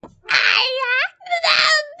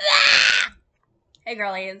Hey,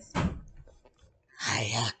 girlies.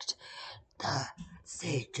 I act the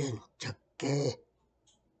Satan Chucky.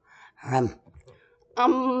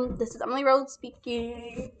 This is Emily Rose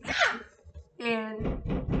speaking. And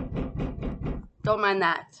don't mind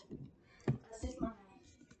that.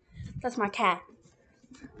 That's my cat.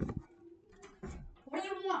 What do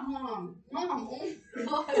you want, Mom? Mom,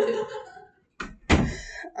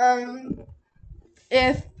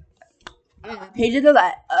 if Paige doesn't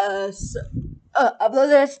let us upload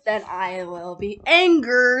this, then I will be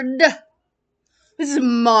angered. This is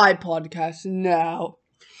my podcast now.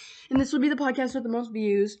 And this will be the podcast with the most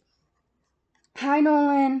views. Hi,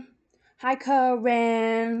 Nolan. Hi,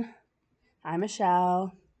 Corinne. Hi,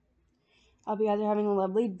 Michelle. I hope you guys are having a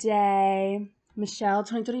lovely day. Michelle,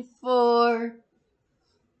 2024.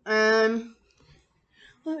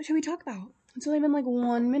 What should we talk about? It's only been like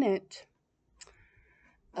 1 minute.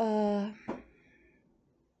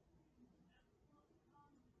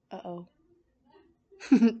 Uh-oh.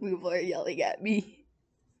 People are yelling at me.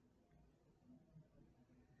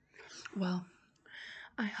 Well,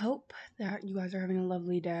 I hope that you guys are having a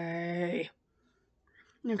lovely day.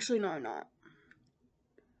 Actually, no, I'm not.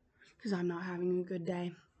 Because I'm not having a good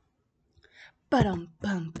day. Got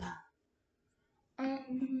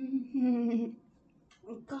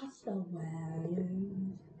the way.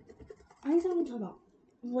 I need something to talk about.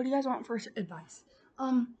 What do you guys want for advice?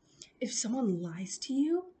 If someone lies to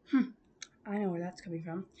you, I know where that's coming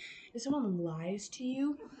from. If someone lies to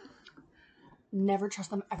you, never trust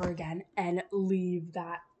them ever again and leave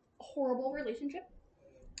that horrible relationship.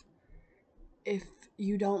 If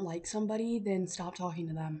you don't like somebody, then stop talking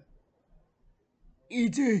to them.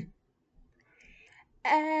 E.T.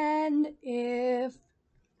 And if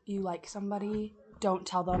you like somebody, don't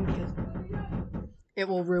tell them because it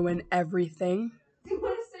will ruin everything. Do you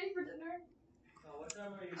want to stay for dinner? What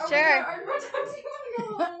time are you? Sure. What time do you want to go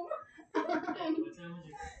home? What time was your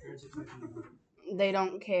parents expecting you? They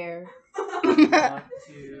don't care. Do you want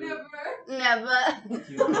to? Never. Do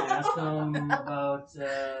you want to ask them about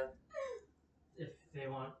if they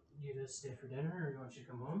want you to stay for dinner or do you want you to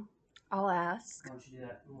come home? I'll ask. Why don't you do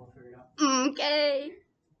that and we'll figure it out. Okay.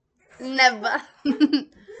 Never.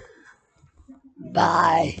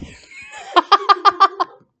 Bye.